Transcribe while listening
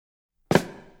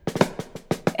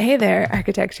Hey there,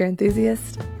 architecture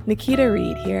enthusiast. Nikita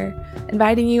Reed here,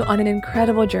 inviting you on an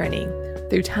incredible journey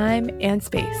through time and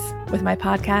space with my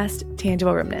podcast,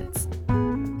 Tangible Remnants.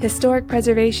 Historic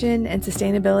preservation and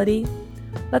sustainability?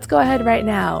 Let's go ahead right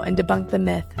now and debunk the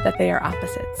myth that they are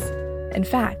opposites. In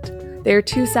fact, they are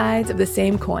two sides of the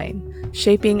same coin,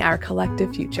 shaping our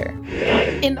collective future.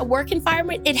 In a work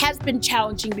environment, it has been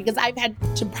challenging because I've had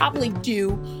to probably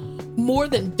do more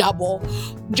than double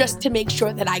just to make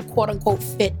sure that I quote unquote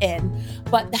fit in.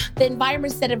 But the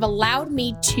environments that have allowed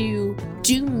me to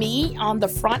do me on the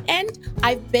front end,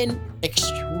 I've been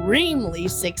extremely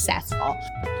successful.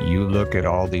 You look at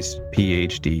all these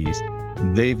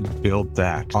PhDs, they've built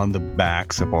that on the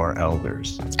backs of our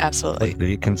elders. Absolutely.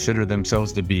 They consider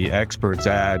themselves to be experts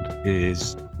at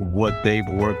is what they've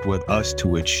worked with us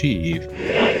to achieve.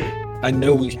 I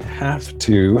know we have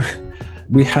to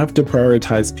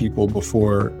prioritize people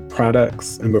before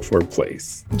products and before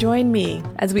place. Join me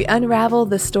as we unravel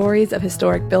the stories of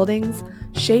historic buildings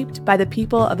shaped by the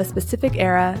people of a specific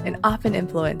era and often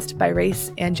influenced by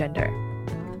race and gender.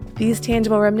 These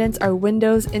tangible remnants are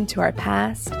windows into our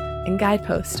past and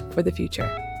guideposts for the future.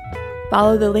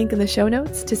 Follow the link in the show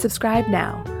notes to subscribe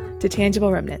now to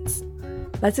Tangible Remnants.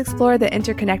 Let's explore the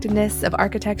interconnectedness of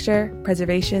architecture,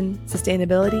 preservation,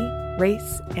 sustainability,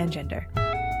 race, and gender.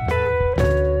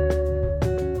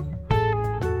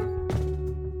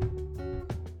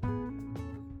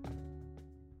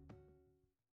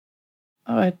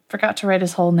 Oh, I forgot to write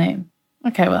his whole name.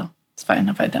 Okay, well, it's fine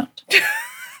if I don't.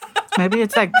 Maybe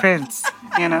it's like Prince,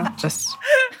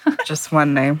 just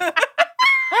one name.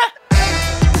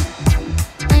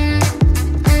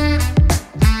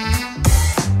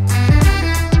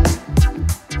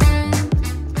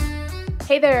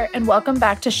 Hey there, and welcome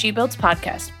back to She Builds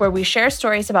Podcast, where we share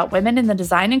stories about women in the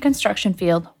design and construction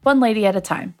field, one lady at a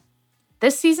time.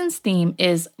 This season's theme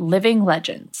is Living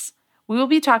Legends. We will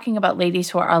be talking about ladies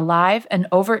who are alive and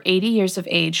over 80 years of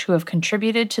age who have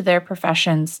contributed to their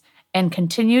professions and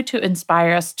continue to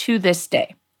inspire us to this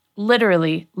day.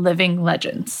 Literally living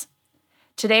legends.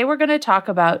 Today we're going to talk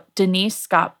about Denise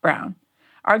Scott Brown,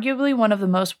 arguably one of the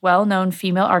most well-known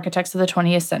female architects of the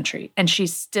 20th century, and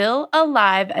she's still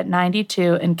alive at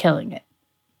 92 and killing it.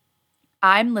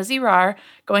 I'm Lizzie Rahr,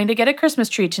 going to get a Christmas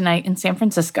tree tonight in San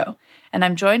Francisco, and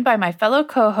I'm joined by my fellow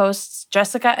co-hosts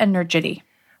Jessica and Nurjiti.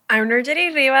 I'm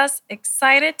Nurjiti Rivas,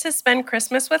 excited to spend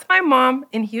Christmas with my mom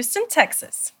in Houston,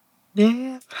 Texas.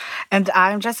 Yeah. And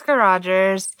I'm Jessica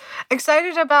Rogers,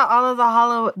 excited about all of the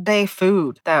holiday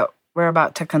food that we're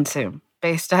about to consume,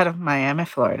 based out of Miami,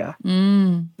 Florida.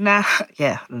 Now,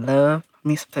 love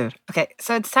me some food. Okay,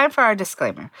 so it's time for our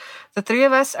disclaimer. The three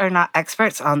of us are not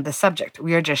experts on this subject.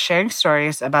 We are just sharing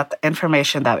stories about the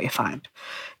information that we find.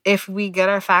 If we get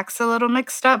our facts a little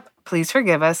mixed up, please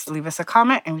forgive us, leave us a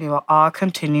comment, and we will all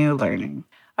continue learning.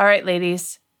 All right,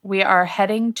 ladies, we are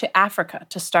heading to Africa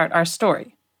to start our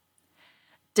story.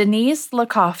 Denise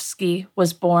Lakofsky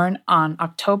was born on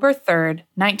October 3rd,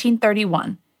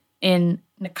 1931, in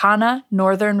Nkana,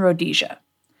 northern Rhodesia.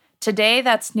 Today,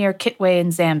 that's near Kitwe in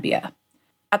Zambia.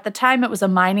 At the time, it was a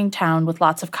mining town with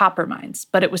lots of copper mines,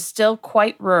 but it was still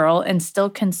quite rural and still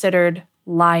considered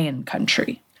lion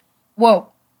country. Whoa.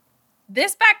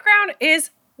 This background is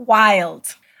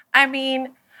wild. I mean,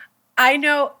 I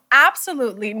know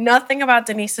absolutely nothing about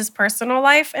Denise's personal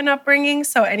life and upbringing,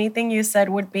 so anything you said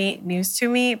would be news to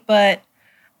me, but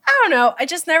I don't know. I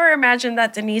just never imagined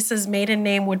that Denise's maiden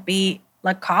name would be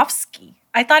Lakofsky.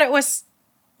 I thought it was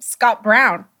Scott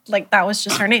Brown, like that was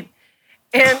just her name.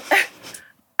 And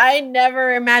I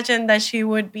never imagined that she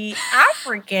would be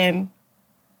African.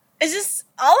 It's just,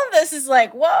 all of this is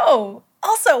like, whoa.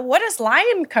 Also, what is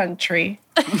lion country?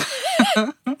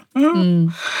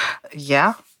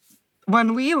 Yeah.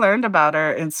 When we learned about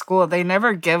her in school, they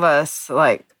never give us,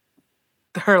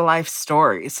 her life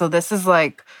story. So this is,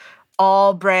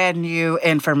 all brand new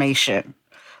information.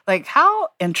 How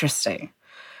interesting.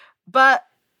 But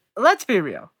let's be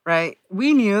real, right?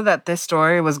 We knew that this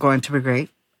story was going to be great.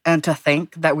 And to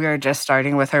think that we are just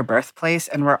starting with her birthplace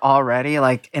and we're already,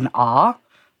 in awe,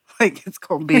 it's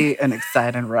going to be an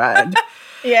exciting ride.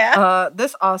 Yeah.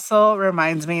 This also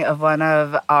reminds me of one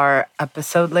of our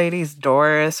episode ladies,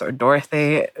 Doris or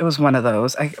Dorothy. It was one of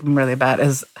those. I'm really bad.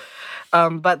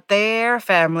 But their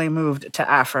family moved to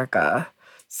Africa.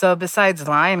 So besides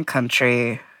lion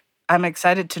country, I'm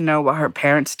excited to know what her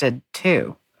parents did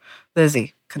too.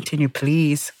 Lizzie, continue,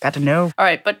 please. Got to know. All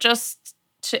right, but just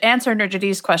to answer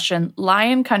Nurjiti's question,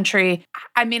 lion country,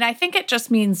 I think it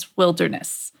just means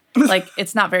wilderness.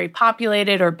 It's not very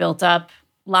populated or built up.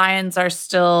 Lions are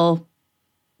still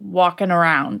walking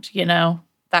around,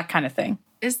 that kind of thing.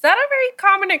 Is that a very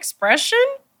common expression?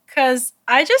 Because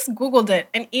I just Googled it,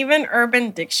 and even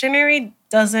Urban Dictionary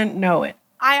doesn't know it.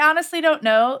 I honestly don't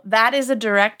know. That is a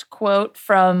direct quote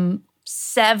from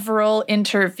several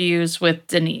interviews with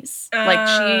Denise.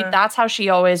 That's how she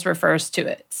always refers to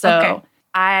it. So Okay.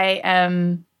 I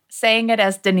am saying it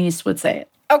as Denise would say it.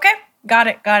 Okay, got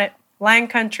it. Lion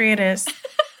country it is.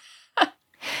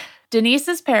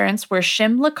 Denise's parents were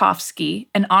Shim Lakovsky,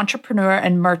 an entrepreneur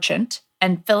and merchant,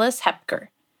 and Phyllis Hepker.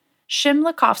 Shim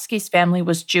Lakovsky's family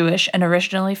was Jewish and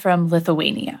originally from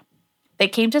Lithuania. They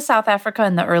came to South Africa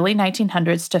in the early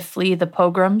 1900s to flee the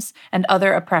pogroms and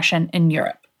other oppression in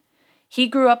Europe. He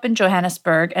grew up in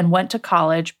Johannesburg and went to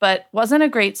college, but wasn't a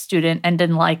great student and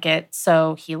didn't like it,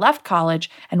 so he left college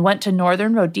and went to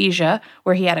Northern Rhodesia,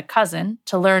 where he had a cousin,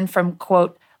 to learn from,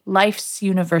 quote, life's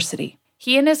university.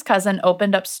 He and his cousin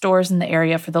opened up stores in the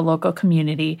area for the local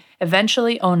community,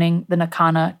 eventually owning the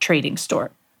Nakana trading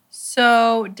store.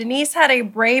 So Denise had a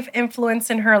brave influence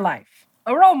in her life,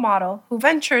 a role model who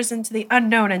ventures into the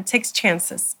unknown and takes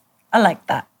chances. I like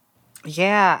that.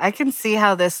 Yeah, I can see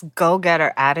how this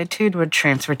go-getter attitude would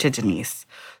transfer to Denise.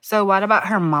 So what about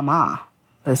her mama,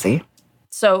 Lizzie?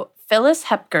 So Phyllis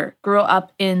Hepker grew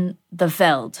up in the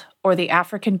Veld, or the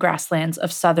African grasslands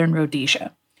of southern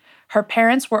Rhodesia. Her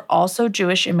parents were also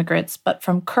Jewish immigrants, but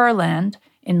from Kurland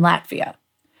in Latvia.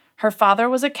 Her father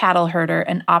was a cattle herder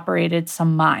and operated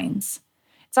some mines.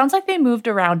 It sounds like they moved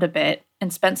around a bit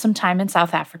and spent some time in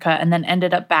South Africa and then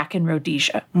ended up back in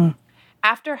Rhodesia.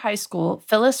 After high school,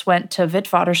 Phyllis went to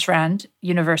Witwatersrand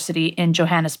University in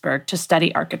Johannesburg to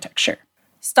study architecture.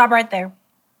 Stop right there.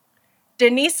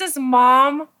 Denise's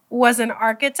mom was an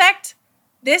architect.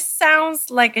 This sounds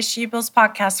like a She-Builds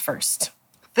podcast first.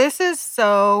 This is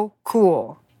so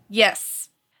cool. Yes.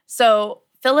 So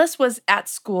Phyllis was at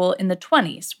school in the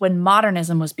 1920s when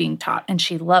modernism was being taught, and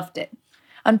she loved it.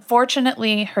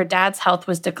 Unfortunately, her dad's health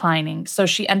was declining, so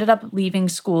she ended up leaving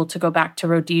school to go back to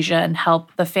Rhodesia and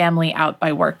help the family out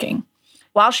by working.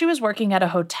 While she was working at a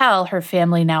hotel her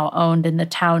family now owned in the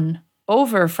town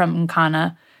over from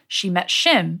Nkana, she met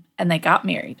Shim, and they got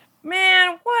married.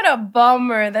 Man, what a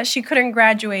bummer that she couldn't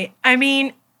graduate. I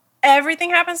mean,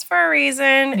 everything happens for a reason,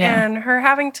 and her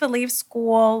having to leave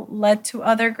school led to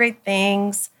other great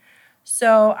things.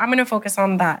 So I'm going to focus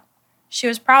on that. She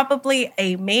was probably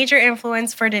a major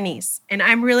influence for Denise, and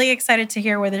I'm really excited to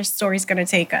hear where this story's going to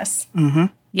take us.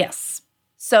 Yes.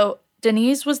 So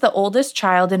Denise was the oldest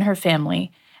child in her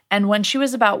family, and when she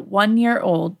was about 1 year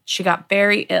old, she got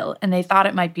very ill, and they thought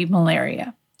it might be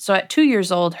malaria. So at 2 years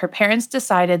old, her parents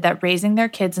decided that raising their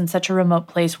kids in such a remote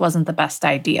place wasn't the best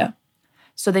idea.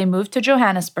 So they moved to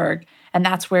Johannesburg, and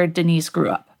that's where Denise grew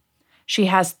up. She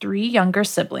has 3 younger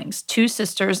siblings, 2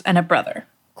 sisters and a brother.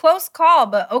 Close call,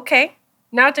 but okay.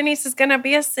 Now Denise is going to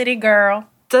be a city girl.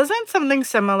 Doesn't something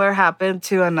similar happen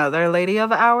to another lady of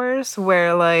ours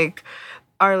where, like,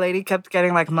 our lady kept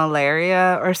getting, like,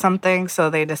 malaria or something, so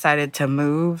they decided to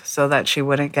move so that she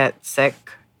wouldn't get sick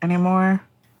anymore?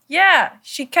 Yeah,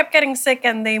 she kept getting sick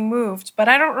and they moved, but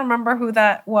I don't remember who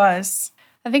that was.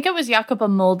 I think it was Jacoba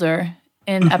Mulder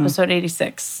in episode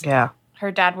 86. Yeah.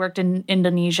 Her dad worked in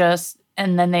Indonesia,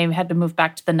 and then they had to move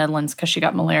back to the Netherlands because she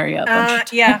got malaria a bunch of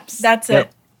times. Yeah, that's it.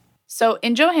 So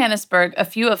in Johannesburg, a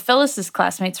few of Phyllis's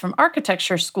classmates from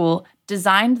architecture school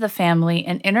designed the family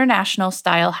an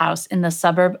international-style house in the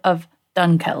suburb of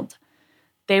Dunkeld.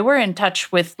 They were in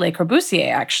touch with Le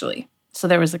Corbusier, actually, so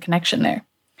there was a connection there.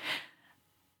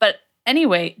 But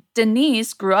anyway,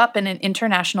 Denise grew up in an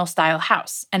international-style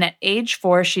house, and at age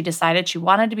 4, she decided she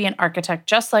wanted to be an architect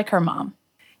just like her mom.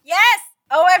 Yes!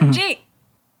 OMG!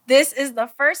 This is the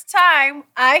first time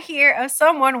I hear of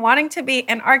someone wanting to be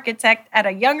an architect at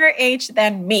a younger age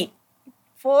than me.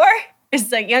 4 is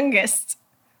the youngest,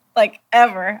 like,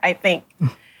 ever, I think.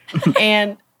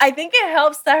 And I think it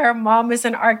helps that her mom is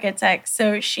an architect,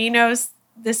 so she knows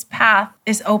this path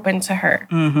is open to her.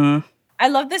 I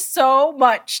love this so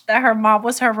much that her mom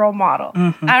was her role model.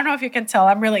 I don't know if you can tell.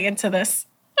 I'm really into this.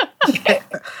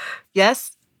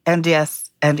 Yes, and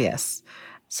yes, and yes.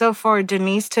 So for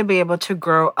Denise to be able to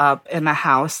grow up in a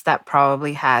house that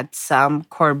probably had some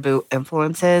Corbu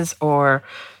influences or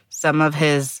some of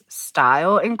his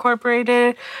style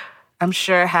incorporated, I'm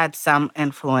sure had some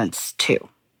influence too.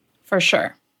 For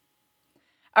sure.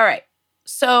 All right.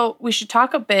 So we should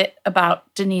talk a bit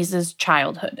about Denise's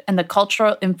childhood and the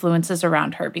cultural influences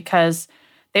around her because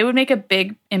they would make a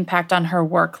big impact on her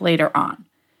work later on.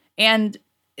 And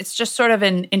it's just sort of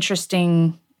an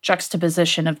interesting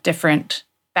juxtaposition of different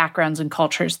backgrounds and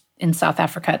cultures in South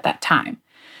Africa at that time.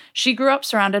 She grew up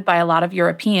surrounded by a lot of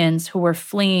Europeans who were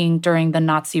fleeing during the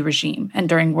Nazi regime and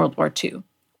during World War II,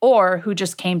 or who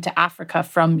just came to Africa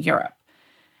from Europe.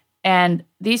 And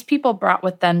these people brought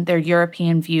with them their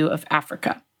European view of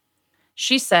Africa.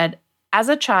 She said, as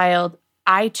a child,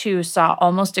 I too saw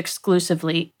almost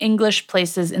exclusively English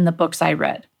places in the books I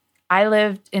read. I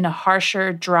lived in a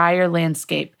harsher, drier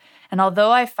landscape, and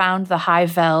although I found the High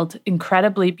Veld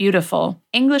incredibly beautiful,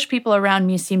 English people around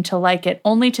me seemed to like it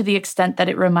only to the extent that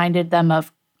it reminded them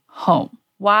of home.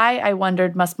 Why, I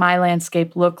wondered, must my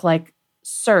landscape look like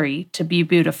Surrey to be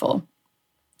beautiful?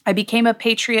 I became a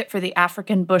patriot for the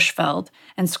African bushveld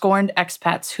and scorned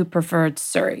expats who preferred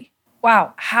Surrey.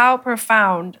 Wow, how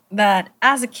profound that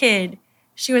as a kid,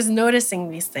 she was noticing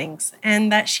these things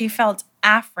and that she felt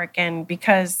African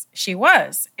because she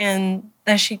was, and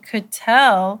that she could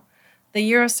tell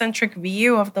the Eurocentric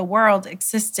view of the world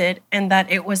existed and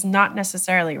that it was not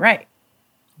necessarily right.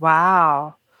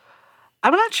 Wow.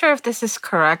 I'm not sure if this is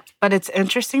correct, but it's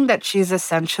interesting that she's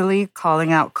essentially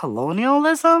calling out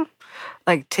colonialism,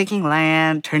 like taking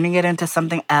land, turning it into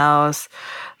something else.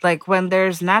 Like when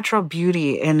there's natural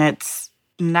beauty in its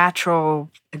natural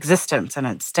existence and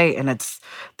its state, and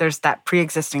there's that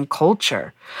pre-existing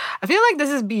culture. I feel like this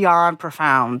is beyond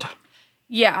profound.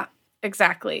 Yeah,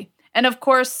 exactly. And of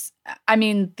course, I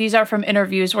mean, these are from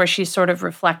interviews where she's sort of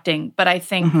reflecting, but I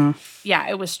think, yeah,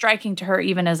 it was striking to her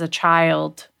even as a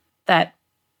child that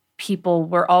people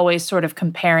were always sort of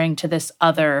comparing to this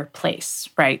other place,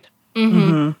 right?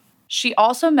 She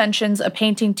also mentions a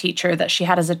painting teacher that she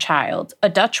had as a child, a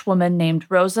Dutch woman named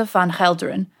Rosa van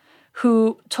Gelderen,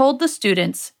 who told the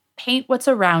students, paint what's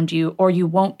around you or you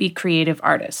won't be creative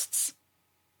artists.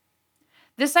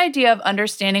 This idea of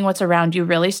understanding what's around you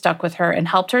really stuck with her and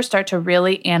helped her start to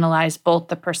really analyze both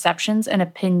the perceptions and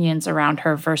opinions around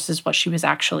her versus what she was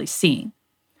actually seeing.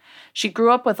 She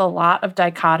grew up with a lot of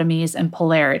dichotomies and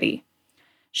polarity.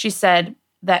 She said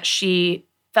that she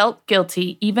felt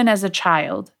guilty even as a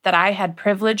child that I had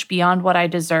privilege beyond what I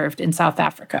deserved in South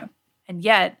Africa. And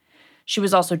yet, she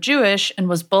was also Jewish and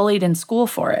was bullied in school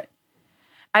for it.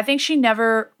 I think she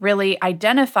never really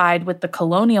identified with the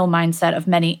colonial mindset of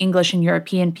many English and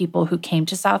European people who came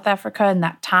to South Africa in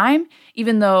that time,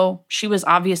 even though she was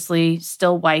obviously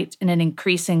still white in an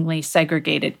increasingly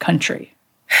segregated country.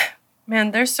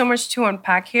 Man, there's so much to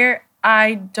unpack here.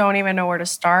 I don't even know where to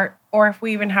start or if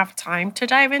we even have time to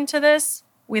dive into this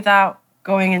without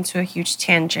going into a huge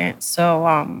tangent. So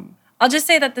I'll just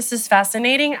say that this is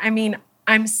fascinating. I mean,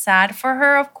 I'm sad for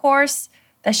her, of course,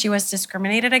 that she was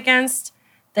discriminated against,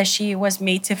 that she was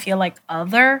made to feel like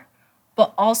other,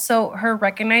 but also her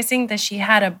recognizing that she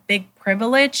had a big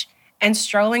privilege and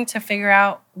struggling to figure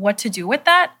out what to do with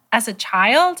that as a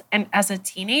child and as a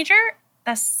teenager.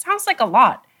 That sounds like a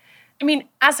lot. I mean,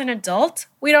 as an adult,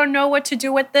 we don't know what to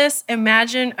do with this.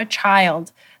 Imagine a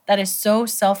child that is so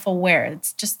self-aware.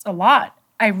 It's just a lot.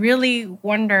 I really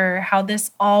wonder how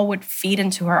this all would feed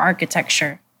into her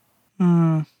architecture.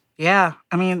 Yeah,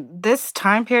 I mean, this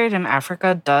time period in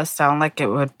Africa does sound like it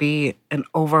would be an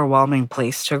overwhelming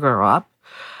place to grow up.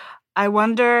 I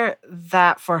wonder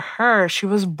that for her, she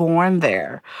was born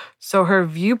there, so her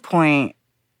viewpoint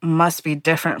must be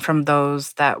different from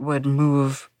those that would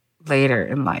move later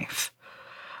in life.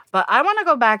 But I want to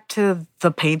go back to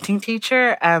the painting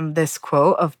teacher and this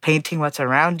quote of painting what's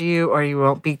around you or you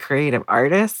won't be creative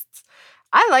artists.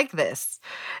 I like this.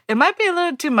 It might be a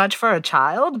little too much for a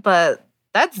child, but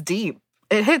that's deep.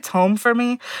 It hits home for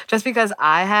me just because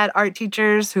I had art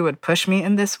teachers who would push me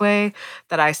in this way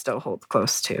that I still hold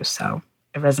close to. So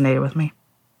it resonated with me.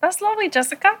 That's lovely,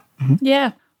 Jessica.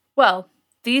 Yeah. Well,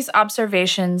 these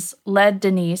observations led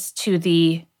Denise to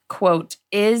the, quote,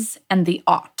 is and the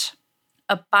ought,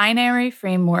 a binary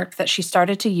framework that she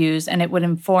started to use and it would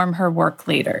inform her work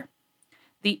later.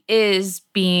 The is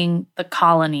being the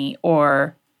colony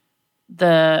or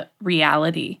the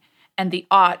reality, and the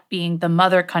ought being the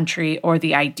mother country or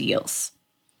the ideals.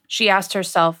 She asked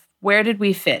herself, where did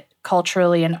we fit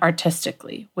culturally and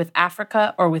artistically, with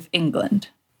Africa or with England?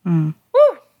 Woo,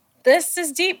 this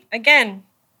is deep. Again,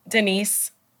 Denise.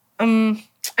 I'm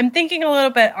thinking a little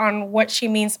bit on what she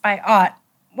means by ought.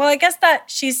 Well, I guess that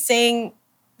she's saying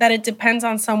that it depends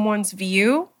on someone's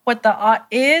view, what the ought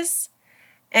is,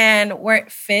 and where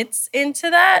it fits into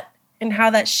that, and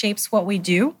how that shapes what we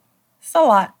do. It's a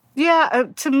lot. Yeah,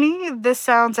 to me, this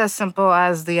sounds as simple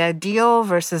as the ideal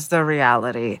versus the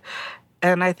reality.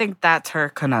 And I think that's her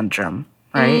conundrum,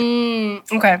 right?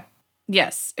 Okay.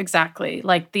 Yes, exactly.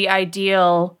 Like the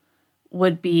ideal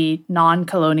would be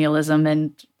non-colonialism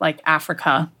and like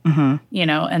Africa, you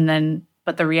know, and then,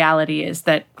 but the reality is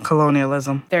that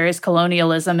colonialism. There is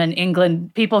colonialism, and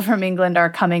England, people from England are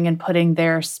coming and putting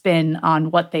their spin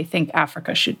on what they think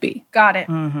Africa should be. Got it.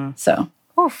 So,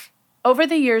 oof. Over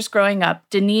the years growing up,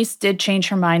 Denise did change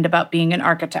her mind about being an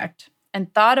architect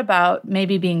and thought about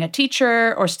maybe being a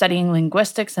teacher or studying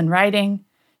linguistics and writing.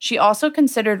 She also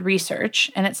considered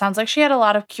research, and it sounds like she had a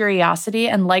lot of curiosity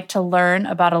and liked to learn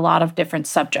about a lot of different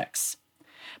subjects.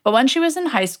 But when she was in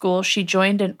high school, she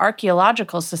joined an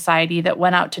archaeological society that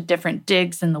went out to different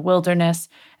digs in the wilderness,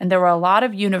 and there were a lot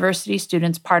of university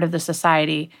students part of the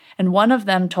society, and one of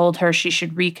them told her she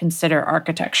should reconsider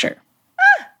architecture.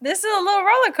 This is a little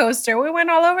roller coaster. We went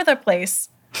all over the place.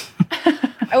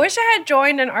 I wish I had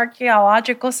joined an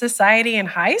archaeological society in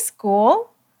high school.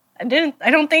 I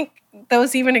don't think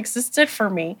those even existed for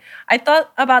me. I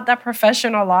thought about that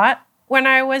profession a lot when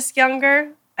I was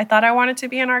younger. I thought I wanted to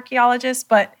be an archaeologist,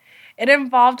 but it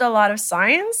involved a lot of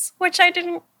science, which I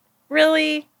didn't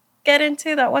really get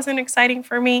into. That wasn't exciting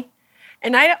for me.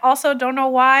 And I also don't know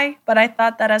why, but I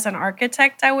thought that as an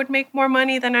architect, I would make more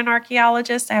money than an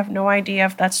archaeologist. I have no idea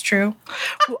if that's true.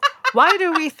 Why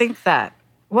do we think that?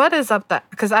 What is up that?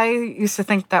 Because I used to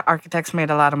think that architects made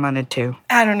a lot of money too.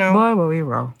 I don't know. Boy, were we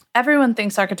wrong. Everyone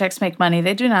thinks architects make money.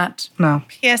 They do not. No.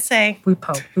 PSA. We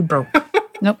broke.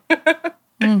 Nope.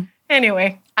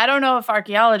 Anyway. I don't know if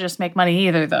archaeologists make money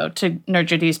either, though, to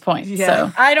Nurture D's point. Yeah.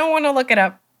 So I don't want to look it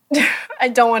up. I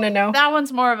don't want to know. that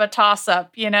one's more of a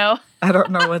toss-up, you know? I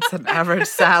don't know what's an average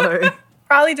salary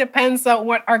Probably depends on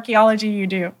what archaeology you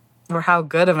do. or how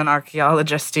good of an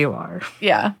archaeologist you are.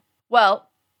 Yeah. Well,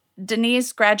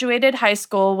 Denise graduated high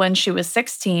school when she was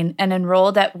 16 and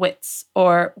enrolled at Wits,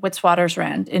 or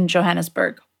Witwatersrand, in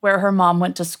Johannesburg, where her mom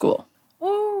went to school.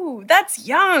 Ooh, that's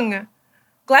young.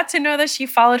 Glad to know that she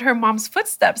followed her mom's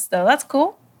footsteps, though. That's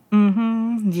cool.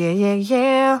 Mm-hmm.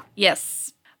 Yeah.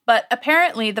 Yes. But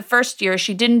apparently, the first year,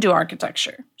 she didn't do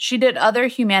architecture. She did other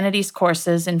humanities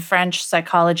courses in French,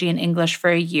 psychology, and English for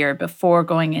a year before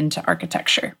going into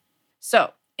architecture.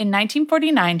 So, in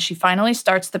 1949, she finally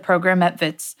starts the program at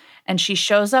Wits, and she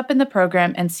shows up in the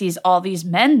program and sees all these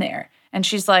men there. And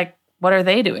she's like, what are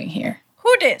they doing here?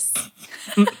 Who dis?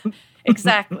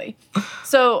 Exactly.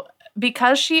 So,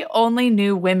 because she only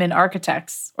knew women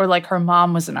architects, or like her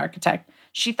mom was an architect,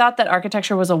 she thought that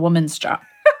architecture was a woman's job.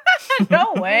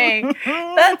 No way.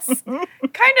 That's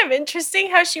kind of interesting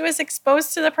how she was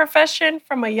exposed to the profession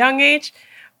from a young age,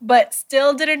 but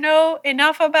still didn't know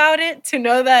enough about it to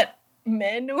know that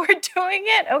men were doing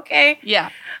it. Okay. Yeah.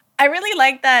 I really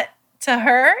like that to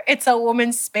her, it's a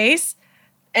woman's space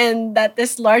and that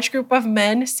this large group of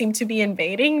men seem to be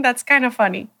invading. That's kind of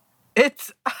funny.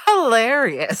 It's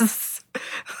hilarious.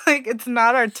 Like, it's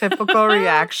not our typical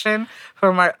reaction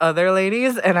from our other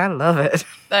ladies, and I love it.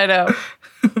 I know.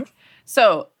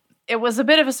 So it was a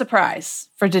bit of a surprise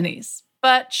for Denise,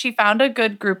 but she found a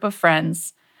good group of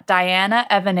friends: Diana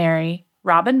Evaneri,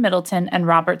 Robin Middleton, and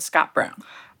Robert Scott Brown.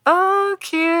 Oh,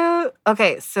 cute.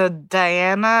 Okay, so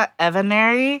Diana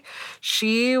Evaneri,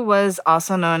 she was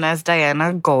also known as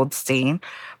Diana Goldstein,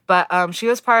 but she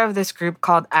was part of this group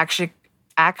called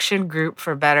Action Group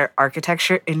for Better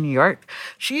Architecture in New York.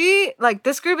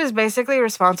 This group is basically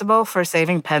responsible for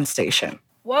saving Penn Station.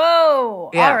 Whoa.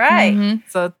 Yeah. All right. Mm-hmm.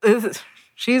 So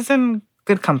she's in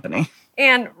good company.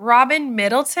 And Robin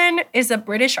Middleton is a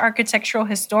British architectural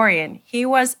historian. He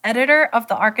was editor of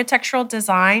the Architectural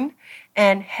Design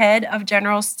and head of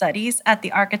general studies at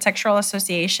the Architectural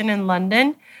Association in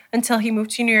London until he moved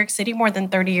to New York City more than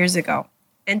 30 years ago.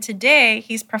 And today,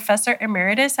 he's professor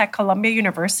emeritus at Columbia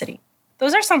University.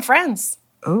 Those are some friends.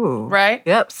 Ooh. Right?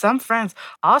 Yep, some friends.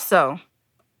 Also,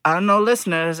 I don't know,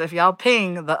 listeners, if y'all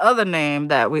ping the other name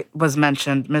that was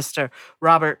mentioned, Mr.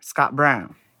 Robert Scott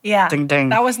Brown. Yeah. Ding, ding.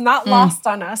 That was not lost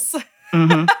on us.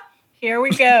 Mm-hmm. Here we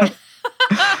go.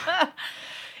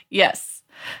 Yes.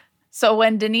 So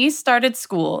when Denise started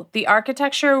school, the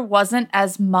architecture wasn't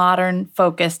as modern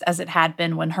focused as it had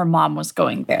been when her mom was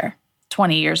going there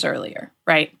 20 years earlier,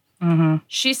 right? Mm-hmm.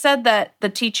 She said that the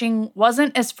teaching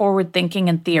wasn't as forward-thinking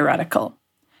and theoretical.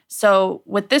 So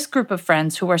with this group of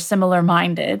friends who were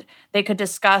similar-minded, they could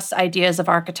discuss ideas of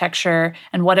architecture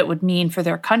and what it would mean for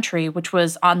their country, which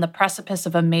was on the precipice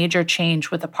of a major change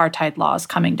with apartheid laws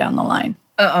coming down the line.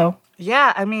 Uh-oh.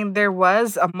 Yeah, I mean, there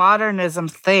was a modernism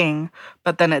thing,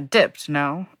 but then it dipped,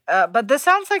 no? But this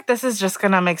sounds like this is just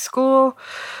going to make school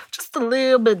just a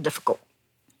little bit difficult.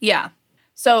 Yeah.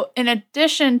 So in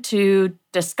addition to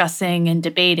discussing and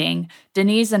debating,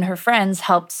 Denise and her friends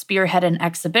helped spearhead an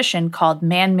exhibition called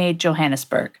Man-Made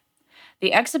Johannesburg.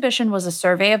 The exhibition was a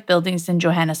survey of buildings in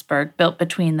Johannesburg built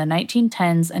between the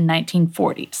 1910s and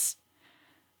 1940s.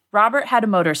 Robert had a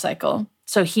motorcycle,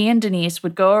 so he and Denise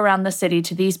would go around the city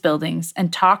to these buildings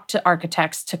and talk to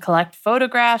architects to collect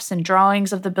photographs and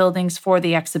drawings of the buildings for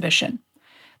the exhibition.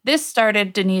 This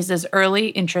started Denise's early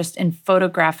interest in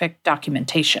photographic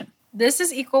documentation. This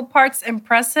is equal parts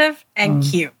impressive and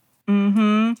cute.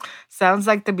 Mm-hmm. Sounds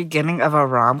like the beginning of a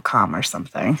rom-com or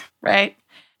something. Right?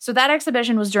 So that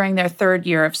exhibition was during their third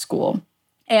year of school.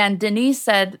 And Denise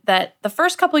said that the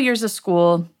first couple years of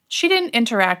school, she didn't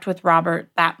interact with Robert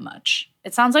that much.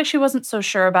 It sounds like she wasn't so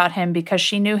sure about him because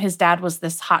she knew his dad was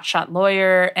this hotshot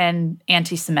lawyer and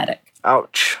anti-Semitic.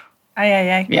 Ouch.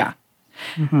 Ay. Yeah.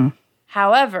 Mm-hmm.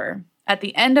 However, at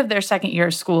the end of their second year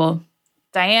of school,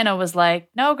 Diana was like,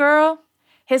 no, girl,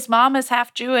 his mom is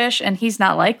half Jewish and he's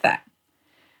not like that.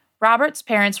 Robert's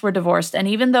parents were divorced, and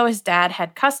even though his dad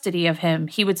had custody of him,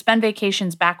 he would spend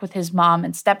vacations back with his mom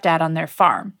and stepdad on their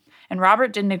farm. And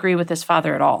Robert didn't agree with his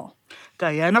father at all.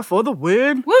 Diana for the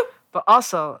win. Woo! But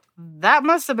also, that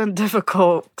must have been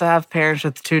difficult to have parents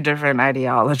with two different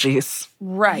ideologies.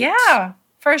 Right. Yeah,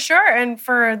 for sure. And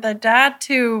for the dad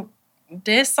to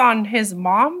diss on his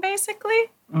mom, basically,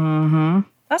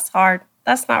 that's hard.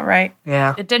 That's not right.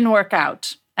 Yeah. It didn't work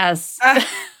out as...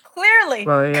 Clearly.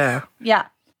 Well, yeah. Yeah.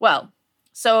 Well,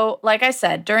 so like I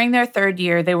said, during their third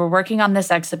year, they were working on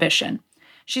this exhibition.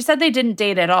 She said they didn't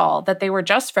date at all, that they were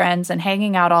just friends and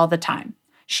hanging out all the time.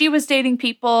 She was dating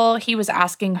people. He was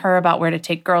asking her about where to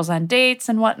take girls on dates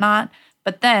and whatnot.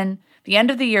 But then the end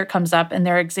of the year comes up and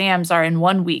their exams are in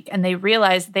 1 week, and they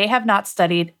realize they have not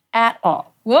studied at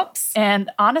all. Whoops. And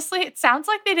honestly, it sounds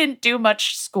like they didn't do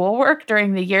much schoolwork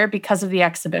during the year because of the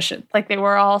exhibition. Like they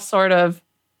were all sort of,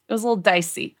 it was a little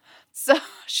dicey. So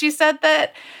she said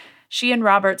that she and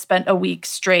Robert spent a week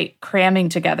straight cramming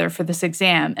together for this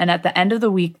exam. And at the end of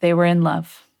the week, they were in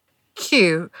love.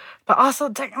 Cute. But also,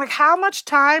 like, how much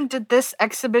time did this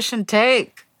exhibition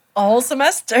take? A whole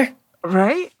semester.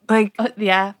 Right? Like,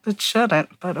 Yeah. it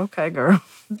shouldn't, but okay, girl.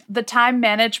 The time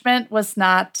management was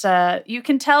not, you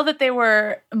can tell that they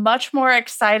were much more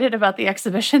excited about the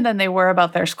exhibition than they were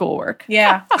about their schoolwork.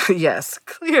 Yeah. Yes,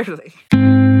 clearly.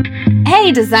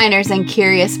 Hey, designers and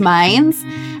curious minds.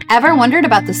 Ever wondered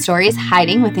about the stories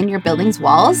hiding within your building's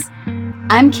walls?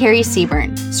 I'm Carrie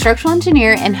Seaburn, structural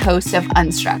engineer and host of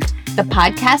Unstruct, the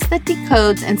podcast that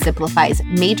decodes and simplifies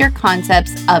major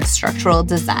concepts of structural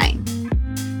design.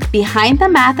 Behind the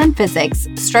math and physics,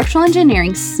 structural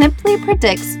engineering simply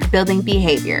predicts building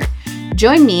behavior.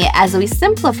 Join me as we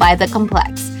simplify the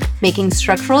complex, making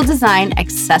structural design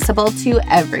accessible to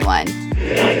everyone.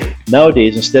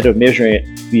 Nowadays, instead of measuring it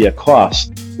via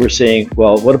cost, we're saying,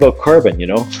 well, what about carbon,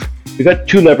 We've got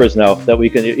two levers now that we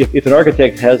can, if an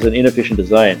architect has an inefficient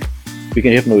design, we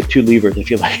can hit them with two levers, if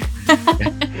you like.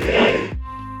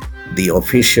 The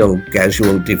official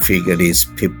casualty figure is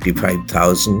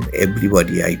 55,000.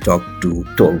 Everybody I talked to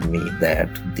told me that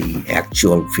the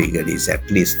actual figure is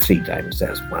at least 3 times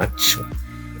as much.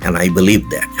 And I believe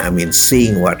that. I mean,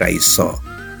 seeing what I saw,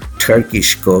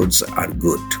 Turkish codes are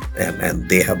good and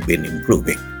they have been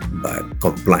improving, but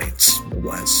compliance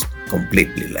was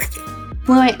completely lacking.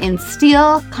 Fluent in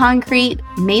steel, concrete,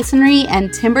 masonry,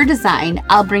 and timber design,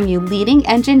 I'll bring you leading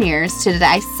engineers to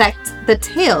dissect the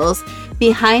tales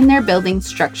behind their building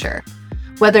structure.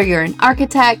 Whether you're an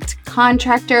architect,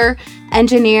 contractor,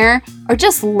 engineer, or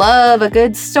just love a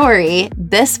good story,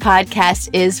 this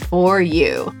podcast is for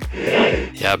you.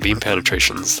 Yeah, beam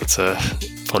penetrations. That's a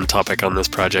fun topic on this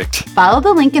project. Follow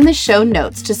the link in the show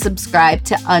notes to subscribe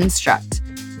to Unstruct.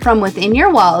 From within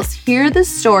your walls, hear the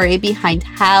story behind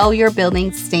how your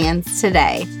building stands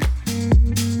today.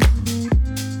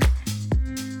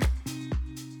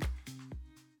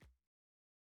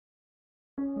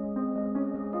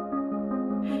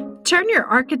 Turn your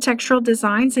architectural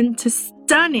designs into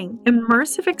stunning,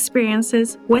 immersive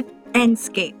experiences with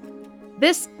Enscape.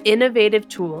 This innovative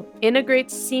tool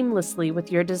integrates seamlessly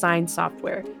with your design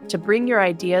software to bring your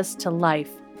ideas to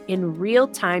life in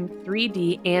real-time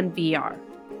 3D and VR.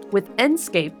 With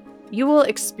Enscape, you will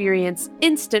experience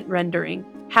instant rendering,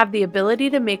 have the ability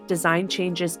to make design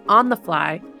changes on the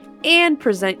fly, and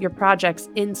present your projects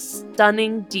in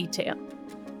stunning detail.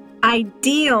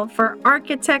 Ideal for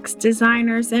architects,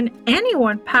 designers, and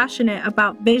anyone passionate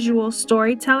about visual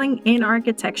storytelling in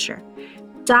architecture.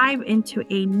 Dive into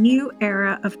a new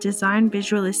era of design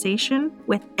visualization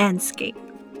with Enscape.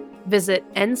 Visit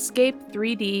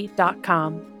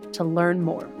enscape3d.com to learn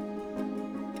more.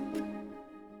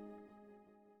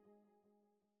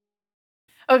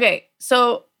 Okay,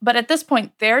 but at this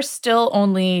point, they're still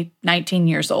only 19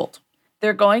 years old.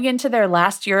 They're going into their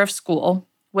last year of school,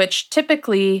 which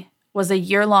typically was a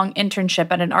year-long internship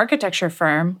at an architecture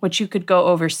firm, which you could go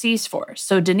overseas for.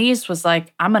 So Denise was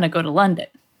like, I'm going to go to London.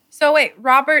 So wait,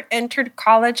 Robert entered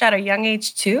college at a young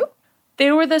age too?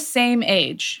 They were the same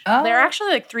age. Oh. They're actually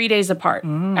like 3 days apart,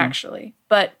 actually.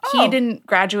 But he didn't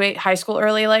graduate high school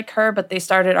early like her, but they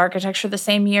started architecture the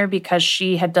same year because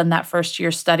she had done that first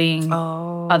year studying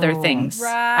other things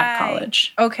at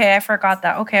college. Okay, I forgot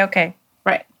that. Okay.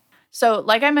 Right. So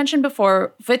like I mentioned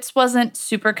before, Witz wasn't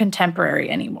super contemporary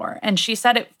anymore. And she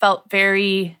said it felt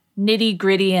very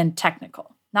nitty-gritty and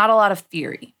technical, not a lot of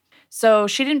theory. So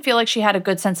she didn't feel like she had a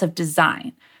good sense of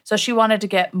design. So she wanted to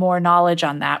get more knowledge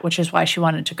on that, which is why she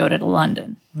wanted to go to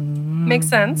London. Makes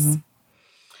sense.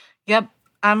 Yep.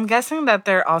 I'm guessing that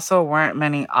there also weren't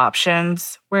many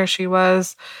options where she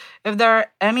was. If there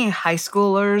are any high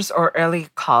schoolers or early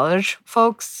college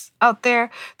folks out there,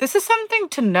 this is something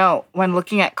to note when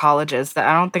looking at colleges that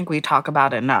I don't think we talk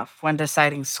about enough when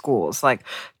deciding schools, like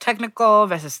technical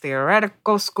versus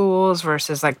theoretical schools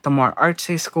versus like the more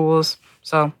artsy schools.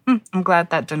 So I'm glad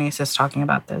that Denise is talking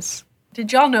about this.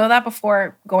 Did y'all know that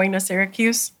before going to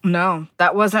Syracuse? No,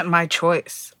 that wasn't my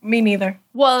choice. Me neither.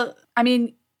 Well, I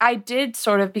mean, I did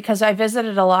sort of because I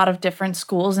visited a lot of different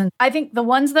schools. And I think the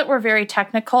ones that were very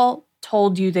technical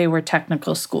told you they were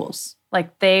technical schools.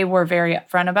 Like they were very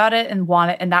upfront about it and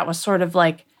and that was sort of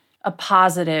like a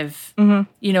positive,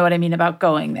 you know what I mean, about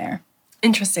going there.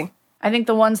 Interesting. I think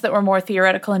the ones that were more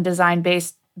theoretical and design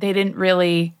based, they didn't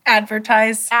really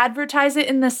advertise it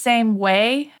in the same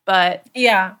way, but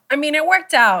yeah, I mean, it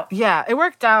worked out. Yeah, it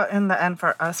worked out in the end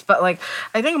for us. But like,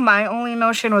 I think my only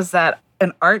notion was that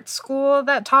an art school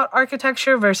that taught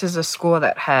architecture versus a school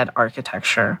that had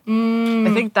architecture.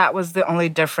 I think that was the only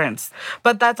difference.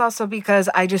 But that's also because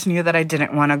I just knew that I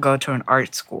didn't want to go to an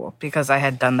art school because I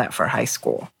had done that for high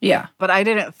school. Yeah. But I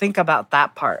didn't think about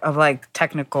that part of like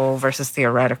technical versus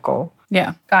theoretical.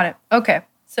 Yeah. Got it. Okay.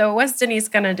 So what's Denise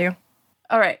gonna do?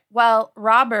 All right. Well,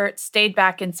 Robert stayed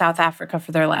back in South Africa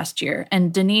for their last year,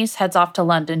 and Denise heads off to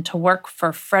London to work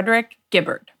for Frederick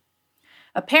Gibbard.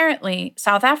 Apparently,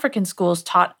 South African schools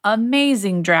taught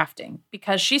amazing drafting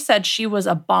because she said she was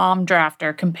a bomb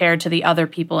drafter compared to the other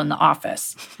people in the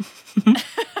office.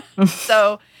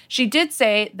 So she did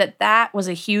say that that was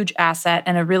a huge asset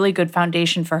and a really good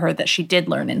foundation for her that she did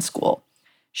learn in school.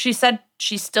 She said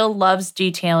she still loves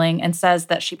detailing and says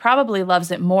that she probably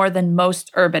loves it more than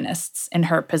most urbanists in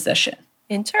her position.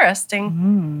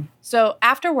 Interesting. So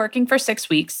after working for 6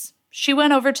 weeks, she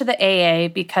went over to the AA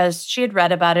because she had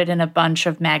read about it in a bunch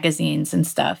of magazines and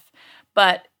stuff.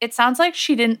 But it sounds like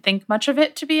she didn't think much of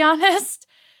it, to be honest.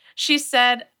 She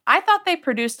said, I thought they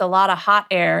produced a lot of hot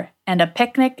air and a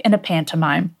picnic and a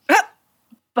pantomime.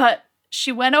 But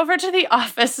she went over to the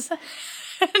office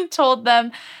and told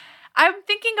them, I'm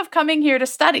thinking of coming here to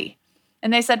study.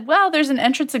 And they said, well, there's an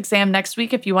entrance exam next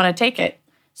week if you want to take it.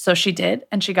 So she did,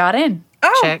 and she got in.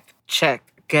 Check.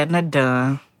 Getting it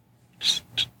done.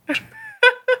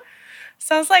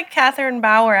 Sounds like Catherine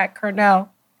Bauer at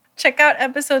Cornell. Check out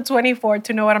episode 24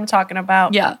 to know what I'm talking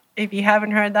about. Yeah. If you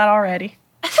haven't heard that already.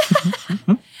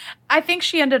 I think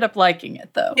she ended up liking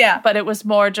it, though. Yeah. But it was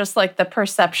more just like the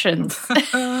perceptions.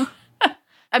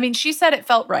 I mean, she said it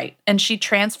felt right, and she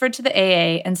transferred to the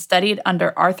AA and studied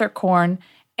under Arthur Korn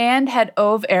and had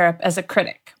Ove Arup as a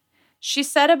critic. She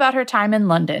said about her time in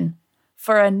London,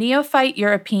 for a neophyte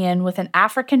European with an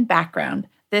African background,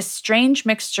 this strange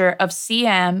mixture of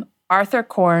CM, Arthur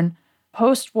Korn,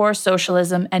 post-war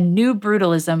socialism, and new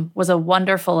brutalism was a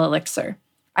wonderful elixir.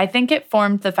 I think it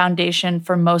formed the foundation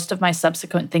for most of my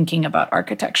subsequent thinking about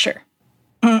architecture.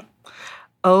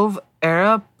 Ove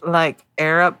Arup, like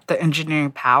Arup, the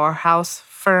engineering powerhouse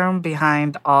firm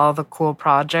behind all the cool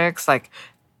projects, like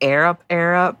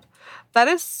Arup. That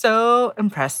is so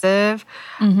impressive.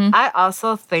 I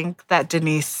also think that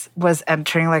Denise was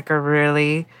entering like a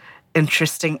really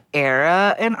interesting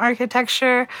era in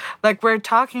architecture. Like we're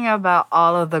talking about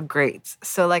all of the greats.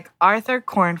 So like Arthur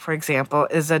Korn, for example,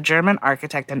 is a German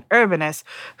architect and urbanist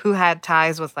who had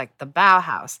ties with like the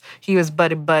Bauhaus. He was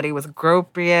buddy with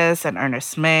Gropius and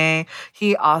Ernest May.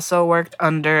 He also worked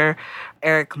under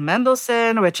Erich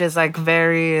Mendelsohn, which is like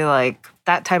very like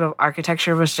that type of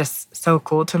architecture was just so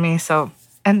cool to me. So,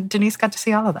 and Denise got to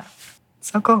see all of that.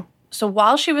 So cool. So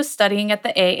while she was studying at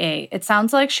the AA, it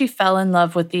sounds like she fell in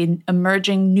love with the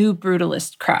emerging new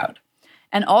brutalist crowd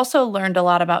and also learned a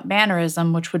lot about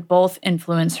mannerism, which would both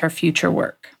influence her future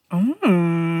work.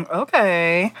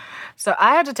 Okay. So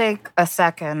I had to take a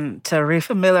second to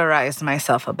refamiliarize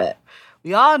myself a bit.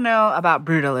 We all know about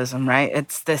brutalism, right?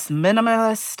 It's this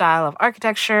minimalist style of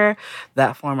architecture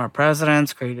that former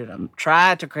presidents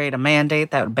tried to create a mandate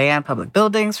that would ban public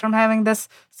buildings from having this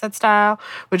set style,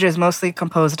 which is mostly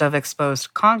composed of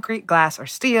exposed concrete, glass, or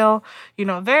steel,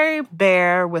 very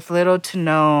bare with little to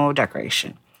no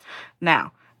decoration.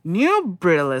 Now, New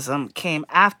brutalism came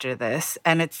after this,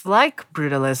 and it's like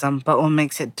brutalism, but what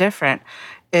makes it different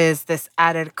is this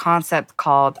added concept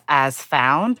called as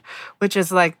found, which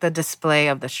is like the display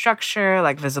of the structure,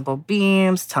 like visible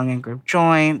beams, tongue and groove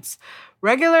joints.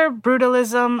 Regular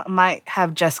brutalism might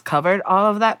have just covered all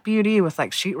of that beauty with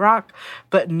like sheetrock,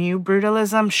 but new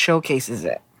brutalism showcases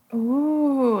it.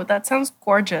 Ooh, that sounds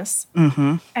gorgeous.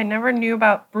 Mm-hmm. I never knew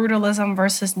about brutalism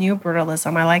versus new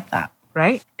brutalism. I like that.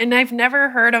 Right? And I've never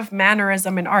heard of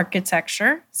mannerism in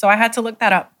architecture, so I had to look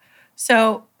that up.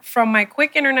 So from my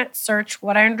quick internet search,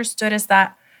 what I understood is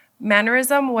that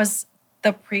mannerism was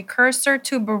the precursor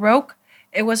to Baroque.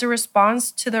 It was a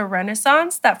response to the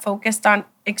Renaissance that focused on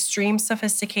extreme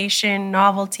sophistication,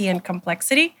 novelty, and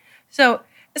complexity. So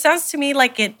it sounds to me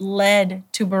like it led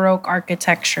to Baroque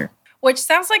architecture, which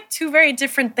sounds like two very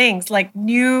different things, like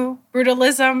new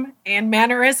brutalism and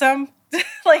mannerism.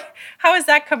 Like, how is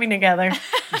that coming together?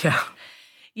 Yeah.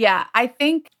 Yeah, I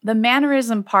think the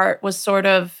mannerism part was sort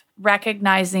of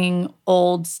recognizing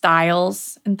old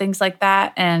styles and things like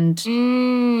that, and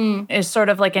is sort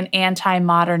of like an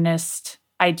anti-modernist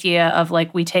idea of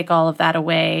like we take all of that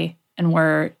away and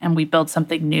we build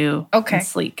something new and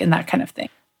sleek and that kind of thing.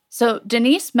 So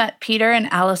Denise met Peter and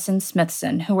Allison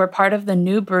Smithson, who were part of the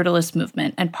New Brutalist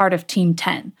movement and part of Team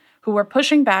 10, who were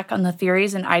pushing back on the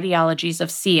theories and ideologies of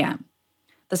CM.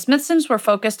 The Smithsons were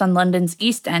focused on London's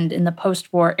East End in the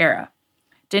post-war era.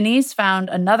 Denise found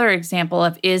another example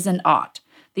of is and ought,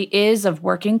 the is of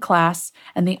working class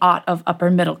and the ought of upper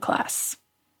middle class.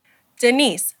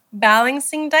 Denise,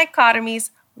 balancing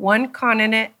dichotomies one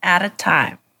continent at a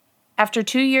time. After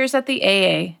 2 years at the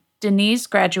AA, Denise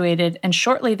graduated, and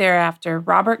shortly thereafter,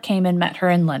 Robert came and met her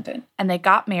in London, and they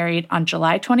got married on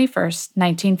July 21st,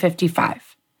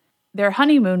 1955. Their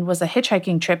honeymoon was a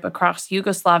hitchhiking trip across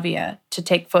Yugoslavia to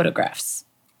take photographs.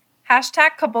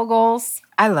 Hashtag couple goals.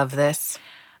 I love this.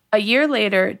 A year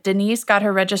later, Denise got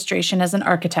her registration as an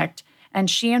architect, and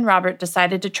she and Robert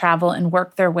decided to travel and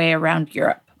work their way around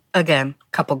Europe. Again,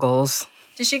 couple goals.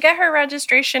 Did she get her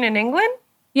registration in England?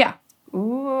 Yeah.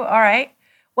 Ooh, all right.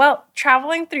 Well,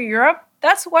 traveling through Europe,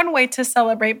 that's one way to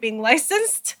celebrate being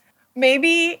licensed.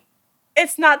 Maybe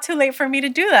it's not too late for me to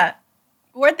do that.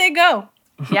 Where'd they go?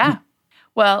 Yeah.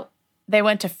 Well, they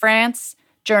went to France,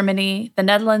 Germany, the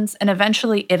Netherlands, and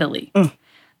eventually Italy.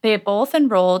 They both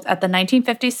enrolled at the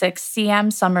 1956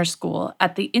 CM Summer School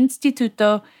at the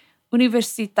Istituto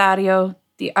Universitario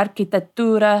di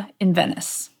Architettura in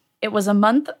Venice. It was a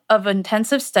month of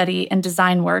intensive study and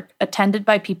design work attended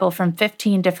by people from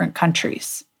 15 different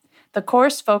countries. The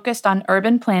course focused on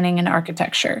urban planning and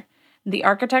architecture. The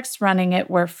architects running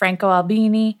it were Franco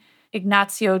Albini,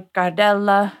 Ignazio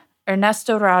Gardella,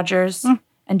 Ernesto Rogers,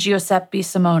 and Giuseppe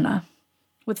Simona,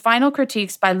 with final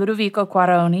critiques by Ludovico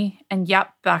Quaroni and Jaap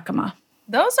Bakema.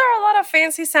 Those are a lot of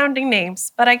fancy-sounding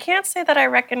names, but I can't say that I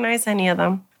recognize any of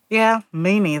them. Yeah,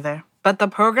 me neither. But the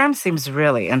program seems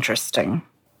really interesting.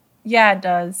 Yeah, it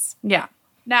does. Yeah.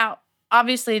 Now,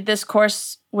 obviously, this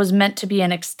course was meant to be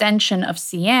an extension of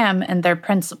CM and their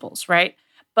principles, right?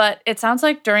 But it sounds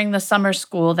like during the summer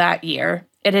school that year,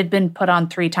 it had been put on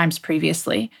 3 times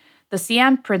previously. The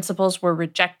CM principles were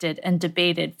rejected and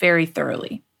debated very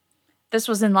thoroughly. This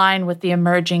was in line with the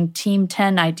emerging Team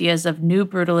 10 ideas of new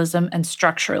brutalism and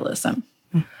structuralism.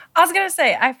 I was going to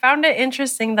say, I found it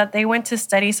interesting that they went to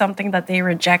study something that they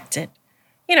rejected.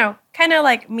 You know, kind of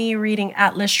like me reading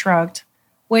Atlas Shrugged,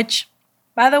 which,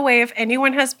 by the way, if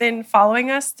anyone has been following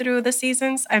us through the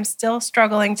seasons, I'm still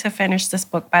struggling to finish this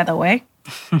book, by the way.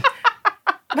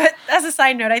 But as a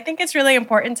side note, I think it's really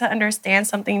important to understand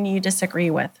something you disagree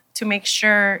with to make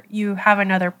sure you have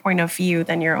another point of view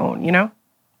than your own, you know?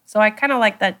 So I kind of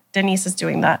like that Denise is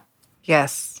doing that.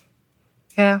 Yes.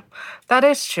 Yeah, that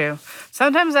is true.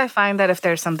 Sometimes I find that if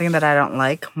there's something that I don't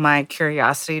like, my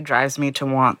curiosity drives me to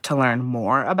want to learn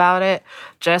more about it,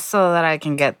 just so that I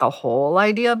can get the whole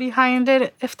idea behind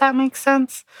it, if that makes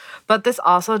sense. But this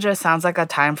also just sounds like a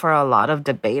time for a lot of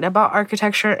debate about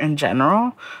architecture in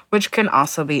general, which can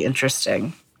also be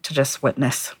interesting to just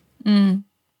witness.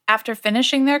 After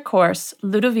finishing their course,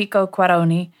 Ludovico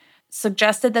Quaroni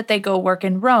suggested that they go work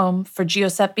in Rome for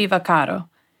Giuseppe Vaccaro.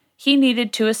 He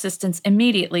needed 2 assistants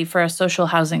immediately for a social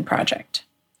housing project.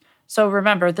 So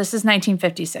remember, this is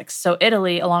 1956, so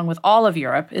Italy, along with all of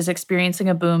Europe, is experiencing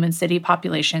a boom in city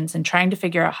populations and trying to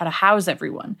figure out how to house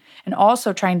everyone, and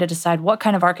also trying to decide what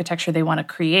kind of architecture they want to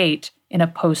create in a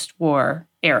post-war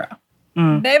era.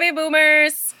 Baby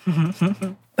boomers!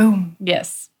 Boom.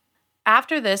 Yes.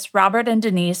 After this, Robert and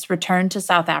Denise returned to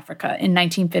South Africa in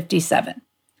 1957.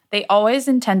 They always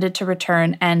intended to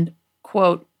return and,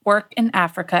 quote, work in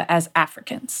Africa as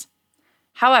Africans.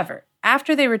 However,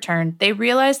 After they returned, they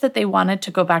realized that they wanted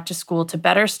to go back to school to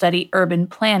better study urban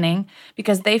planning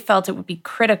because they felt it would be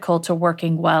critical to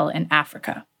working well in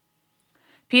Africa.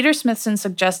 Peter Smithson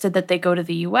suggested that they go to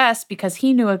the U.S. because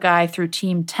he knew a guy through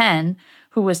Team 10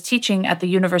 who was teaching at the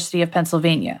University of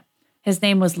Pennsylvania. His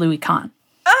name was Louis Kahn.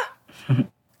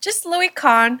 Just Louis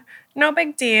Kahn. No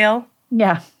big deal.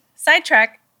 Yeah.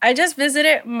 Sidetrack. I just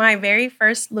visited my very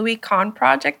first Louis Kahn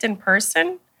project in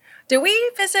person. Did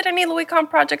we visit any Louis Kahn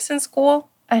projects in school?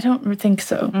 I don't think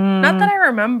so. Not that I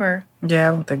remember. Yeah,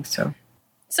 I don't think so.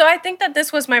 So I think that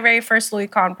this was my very first Louis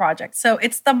Kahn project. So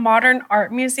it's the Modern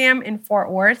Art Museum in Fort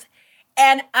Worth.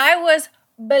 And I was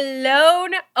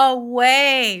blown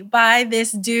away by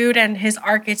this dude and his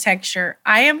architecture.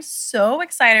 I am so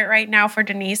excited right now for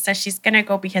Denise that she's going to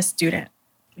go be his student.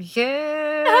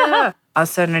 Yeah.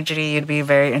 Also, Najidi, you'd be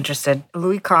very interested.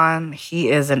 Louis Kahn, he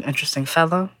is an interesting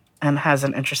fellow and has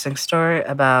an interesting story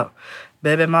about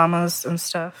baby mamas and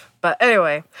stuff. But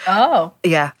anyway. Oh.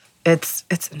 Yeah, it's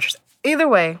interesting. Either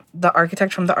way, the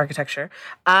architect from the architecture,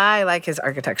 I like his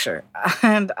architecture.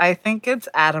 And I think it's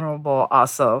admirable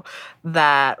also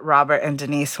that Robert and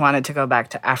Denise wanted to go back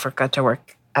to Africa to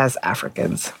work as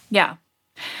Africans. Yeah.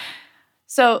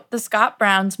 So the Scott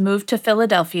Browns moved to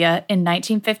Philadelphia in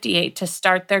 1958 to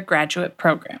start their graduate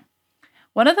program.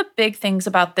 One of the big things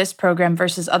about this program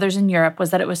versus others in Europe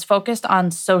was that it was focused on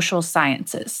social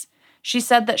sciences. She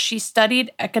said that she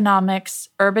studied economics,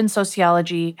 urban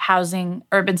sociology, housing,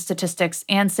 urban statistics,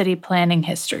 and city planning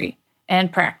history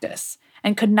and practice,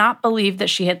 and could not believe that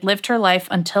she had lived her life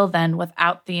until then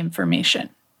without the information.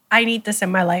 I need this in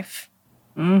my life.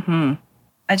 Mm-hmm.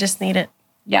 I just need it.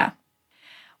 Yeah.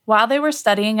 While they were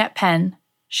studying at Penn,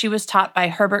 she was taught by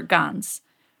Herbert Gans.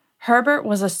 Herbert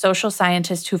was a social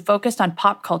scientist who focused on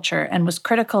pop culture and was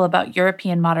critical about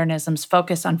European modernism's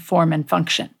focus on form and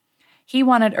function. He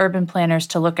wanted urban planners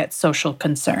to look at social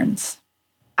concerns.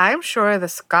 I'm sure the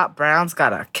Scott Browns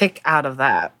got a kick out of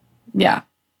that. Yeah.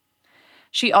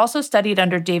 She also studied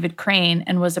under David Crane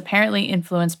and was apparently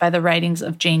influenced by the writings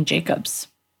of Jane Jacobs.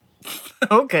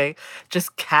 Okay,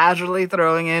 just casually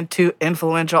throwing in two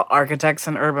influential architects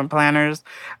and urban planners.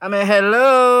 I mean,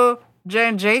 hello,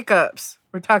 Jane Jacobs.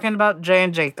 We're talking about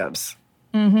Jane Jacobs.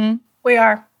 Mm-hmm. We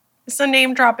are. It's a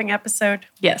name-dropping episode.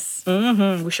 Yes.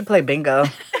 Mm-hmm. We should play bingo.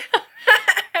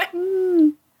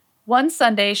 One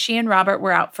Sunday, she and Robert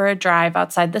were out for a drive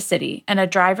outside the city, and a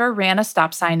driver ran a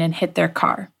stop sign and hit their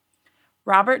car.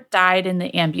 Robert died in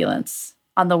the ambulance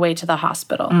on the way to the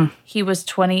hospital. He was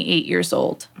 28 years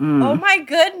old. Oh my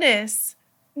goodness.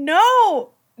 No.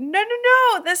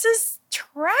 This is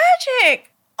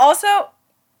tragic. Also,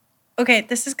 okay,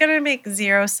 this is going to make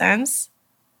zero sense.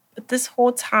 But this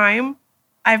whole time,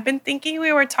 I've been thinking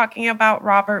we were talking about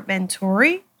Robert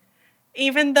Venturi,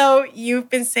 even though you've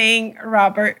been saying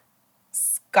Robert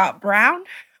Scott Brown.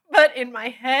 But in my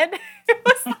head,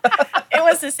 it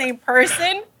was the same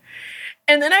person.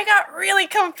 And then I got really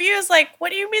confused. Like, what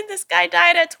do you mean this guy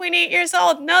died at 28 years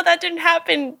old? No, that didn't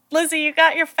happen. Lizzie, you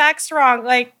got your facts wrong.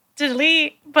 Like,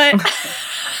 delete. But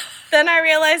then I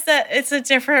realized that it's a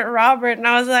different Robert. And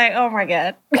I was like, oh my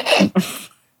God.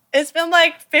 It's been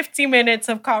like 50 minutes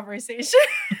of conversation.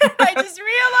 I just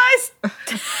realized.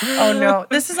 Oh no,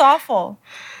 this is awful.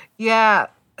 Yeah.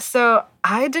 So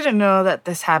I didn't know that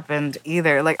this happened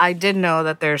either. Like, I did know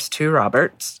that there's two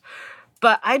Roberts.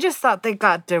 But I just thought they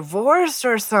got divorced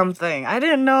or something. I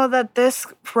didn't know that this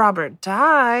Robert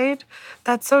died.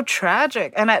 That's so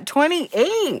tragic. And at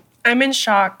 28. I'm in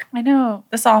shock. I know.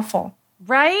 That's awful.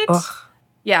 Right? Ugh.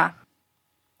 Yeah.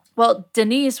 Well,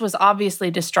 Denise was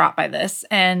obviously distraught by this,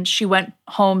 and she went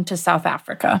home to South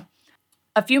Africa.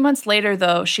 A few months later,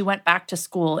 though, she went back to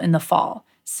school in the fall,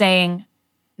 saying,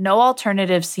 no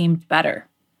alternative seemed better.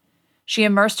 She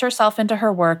immersed herself into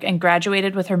her work and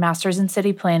graduated with her master's in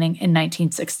city planning in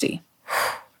 1960.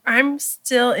 I'm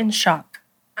still in shock.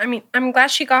 I mean, I'm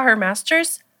glad she got her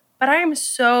master's, but I am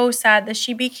so sad that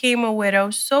she became a widow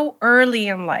so early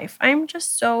in life. I'm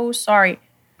just so sorry.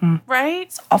 Right?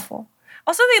 It's awful.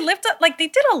 Also, they lived, like, they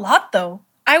did a lot, though.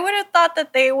 I would have thought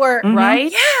that they were...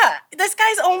 Right? Yeah. This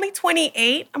guy's only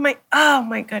 28. I'm like, oh,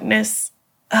 my goodness.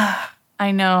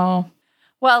 I know.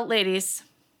 Well, ladies,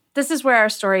 this is where our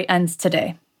story ends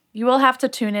today. You will have to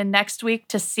tune in next week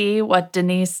to see what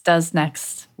Denise does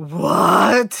next.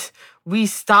 What? We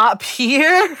stop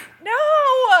here?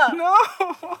 No!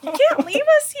 You can't leave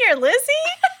us here, Lizzie.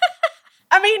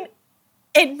 I mean,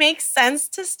 it makes sense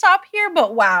to stop here,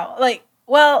 but wow. Like,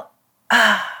 well,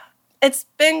 it's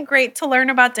been great to learn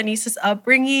about Denise's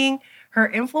upbringing, her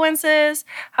influences,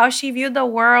 how she viewed the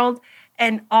world,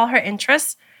 and all her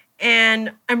interests.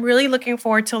 And I'm really looking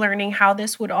forward to learning how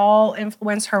this would all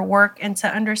influence her work and to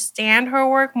understand her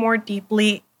work more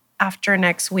deeply after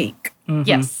next week. Mm-hmm.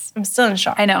 Yes. I'm still in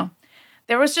shock. I know.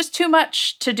 There was just too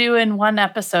much to do in one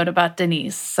episode about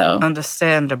Denise. So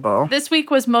Understandable. this week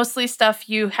was mostly stuff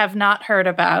you have not heard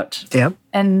about. Yep.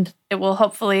 And it will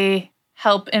hopefully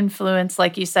help influence,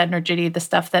 like you said, Nurjiti, the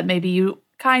stuff that maybe you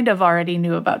kind of already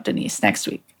knew about Denise next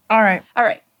week. All right. All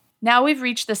right. Now we've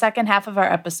reached the second half of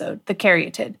our episode, the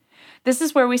Caryatid. This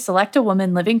is where we select a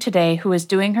woman living today who is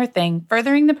doing her thing,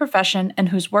 furthering the profession, and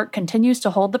whose work continues to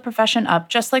hold the profession up,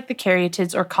 just like the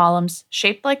caryatids or columns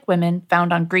shaped like women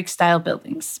found on Greek-style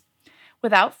buildings.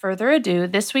 Without further ado,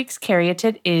 this week's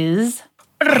Caryatid is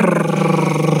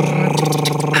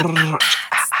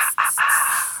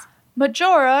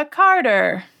Majora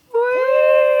Carter.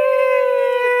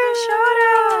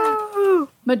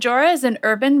 Majora is an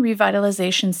urban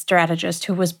revitalization strategist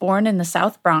who was born in the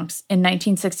South Bronx in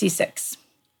 1966.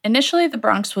 Initially, the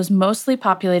Bronx was mostly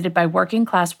populated by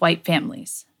working-class white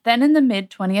families. Then in the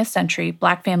mid-20th century,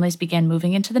 black families began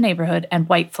moving into the neighborhood and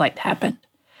white flight happened.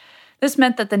 This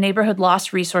meant that the neighborhood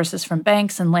lost resources from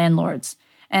banks and landlords,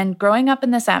 and growing up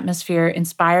in this atmosphere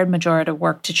inspired Majora to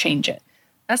work to change it.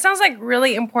 That sounds like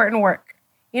really important work.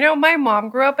 You know, my mom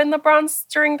grew up in the Bronx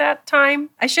during that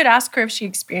time. I should ask her if she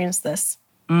experienced this.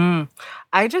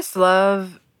 I just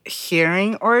love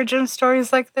hearing origin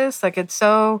stories like this. Like, it's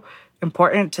so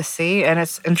important to see, and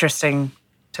it's interesting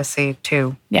to see,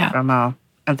 too, from an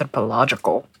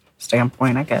anthropological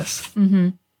standpoint, I guess. Mm-hmm.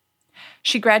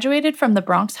 She graduated from the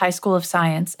Bronx High School of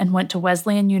Science and went to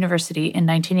Wesleyan University in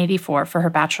 1984 for her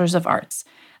Bachelor's of Arts,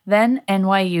 then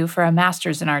NYU for a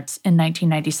Master's in Arts in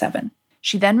 1997.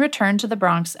 She then returned to the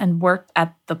Bronx and worked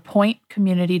at the Point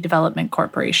Community Development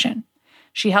Corporation.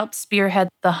 She helped spearhead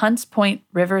the Hunts Point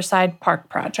Riverside Park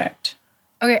project.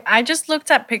 Okay, I just looked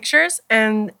at pictures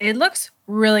and it looks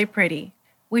really pretty.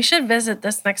 We should visit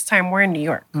this next time we're in New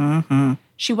York. Mm-hmm.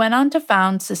 She went on to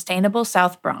found Sustainable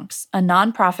South Bronx, a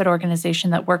nonprofit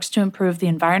organization that works to improve the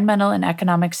environmental and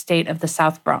economic state of the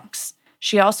South Bronx.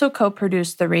 She also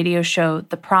co-produced the radio show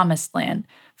The Promised Land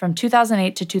from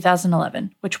 2008 to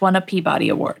 2011, which won a Peabody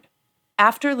Award.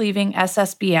 After leaving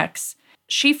SSBX,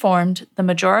 she formed the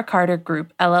Majora Carter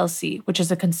Group, LLC, which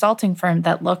is a consulting firm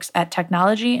that looks at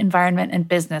technology, environment, and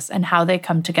business and how they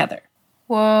come together.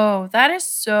 Whoa, that is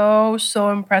so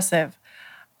impressive.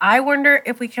 I wonder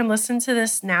if we can listen to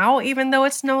this now, even though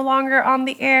it's no longer on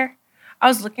the air. I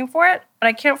was looking for it, but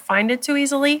I can't find it too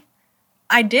easily.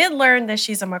 I did learn that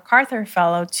she's a MacArthur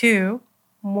Fellow, too.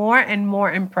 More and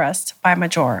more impressed by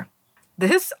Majora.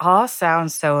 This all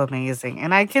sounds so amazing,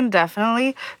 and I can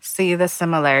definitely see the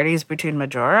similarities between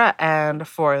Majora and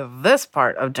for this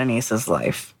part of Denise's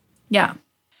life. Yeah.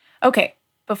 Okay,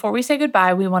 before we say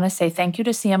goodbye, we want to say thank you to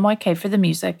CMYK for the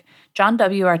music, John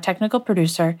W., our technical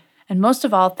producer, and most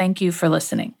of all, thank you for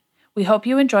listening. We hope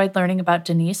you enjoyed learning about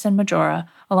Denise and Majora,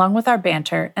 along with our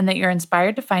banter, and that you're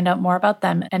inspired to find out more about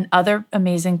them and other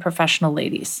amazing professional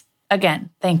ladies. Again,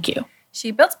 thank you.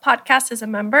 She Builds Podcast is a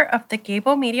member of the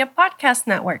Gable Media Podcast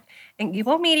Network, and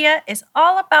Gable Media is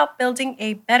all about building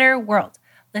a better world.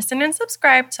 Listen and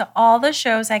subscribe to all the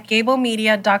shows at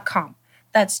gablemedia.com.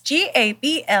 That's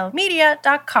GABL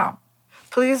media.com.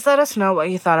 Please let us know what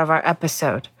you thought of our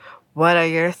episode. What are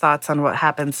your thoughts on what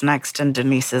happens next in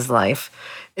Denise's life?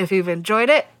 If you've enjoyed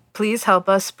it, please help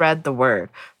us spread the word.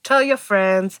 Tell your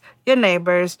friends, your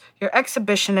neighbors, your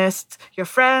exhibitionists, your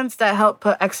friends that help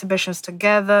put exhibitions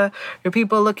together, your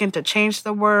people looking to change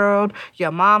the world,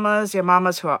 your mamas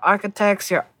who are architects,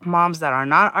 your moms that are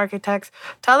not architects.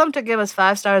 Tell them to give us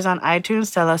 5 stars on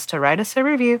iTunes. Tell us to write us a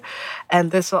review.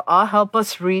 And this will all help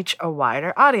us reach a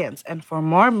wider audience and for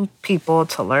more people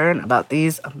to learn about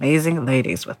these amazing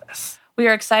ladies with us. We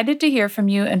are excited to hear from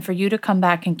you and for you to come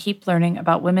back and keep learning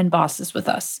about women bosses with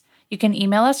us. You can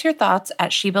email us your thoughts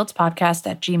at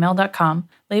shebuildspodcast@gmail.com,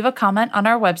 leave a comment on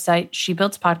our website,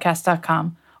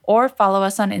 shebuildspodcast.com, or follow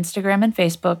us on Instagram and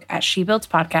Facebook at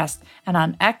shebuildspodcast and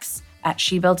on X at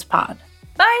shebuildspod.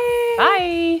 Bye!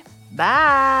 Bye!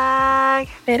 Bye!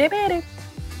 Bere, bere.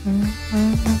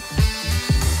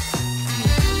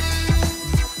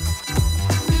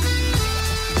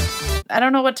 I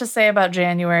don't know what to say about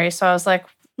January, so I was like,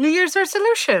 New Year's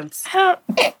resolutions.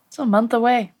 It's a month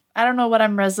away. I don't know what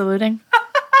I'm resoluting.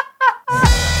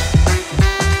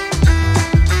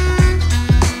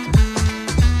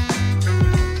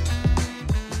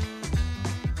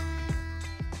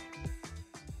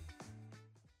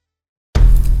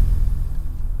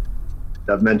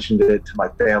 I've mentioned it to my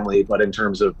family, but in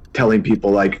terms of telling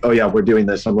people like, oh yeah, we're doing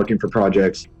this, I'm looking for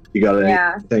projects. You got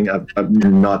anything?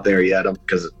 I'm not there yet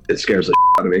because it scares the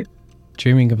shit out of me.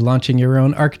 Dreaming of launching your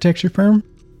own architecture firm?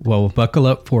 Well, buckle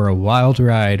up for a wild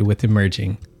ride with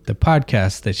Emerging, the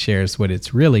podcast that shares what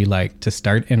it's really like to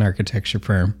start an architecture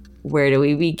firm. Where do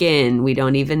we begin? We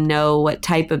don't even know what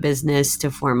type of business to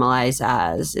formalize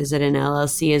as. Is it an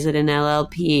LLC? Is it an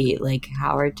LLP? Like,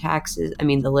 how are taxes? I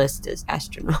mean, the list is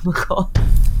astronomical.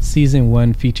 Season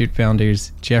 1 featured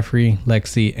founders Jeffrey,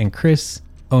 Lexi, and Chris,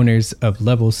 owners of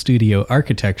Level Studio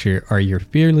Architecture, are your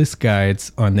fearless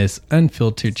guides on this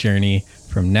unfiltered journey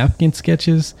from napkin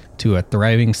sketches to a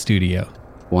thriving studio.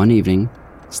 One evening,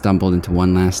 stumbled into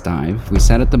one last dive, we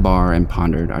sat at the bar and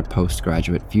pondered our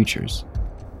postgraduate futures.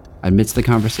 Amidst the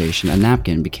conversation, a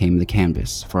napkin became the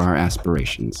canvas for our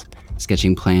aspirations,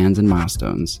 sketching plans and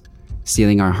milestones,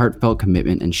 sealing our heartfelt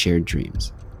commitment and shared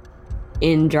dreams.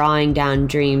 In drawing down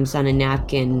dreams on a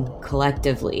napkin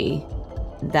collectively,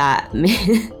 that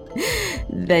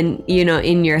then, you know,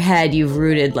 in your head, you've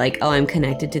rooted like, oh, I'm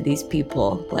connected to these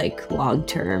people, like long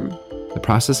term. The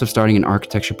process of starting an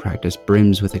architecture practice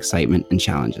brims with excitement and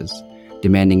challenges,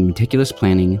 demanding meticulous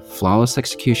planning, flawless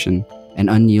execution, and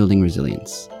unyielding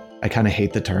resilience. I kind of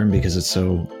hate the term because it's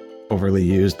so overly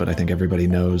used, but I think everybody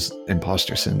knows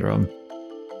imposter syndrome.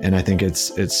 And I think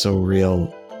it's so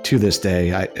real to this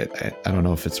day. I don't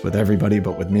know if it's with everybody,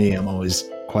 but with me, I'm always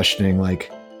questioning,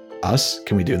 like, us?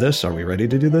 Can we do this? Are we ready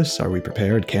to do this? Are we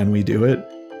prepared? Can we do it?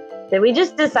 Did we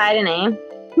just decide a name?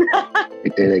 We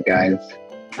did it, guys.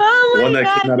 Oh my One that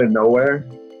God. came out of nowhere.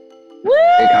 Woo!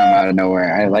 It came out of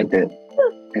nowhere. I liked it.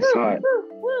 I saw it.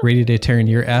 Ready to turn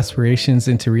your aspirations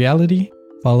into reality?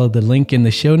 Follow the link in the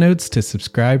show notes to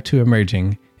subscribe to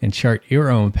Emerging and chart your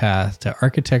own path to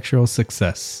architectural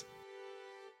success.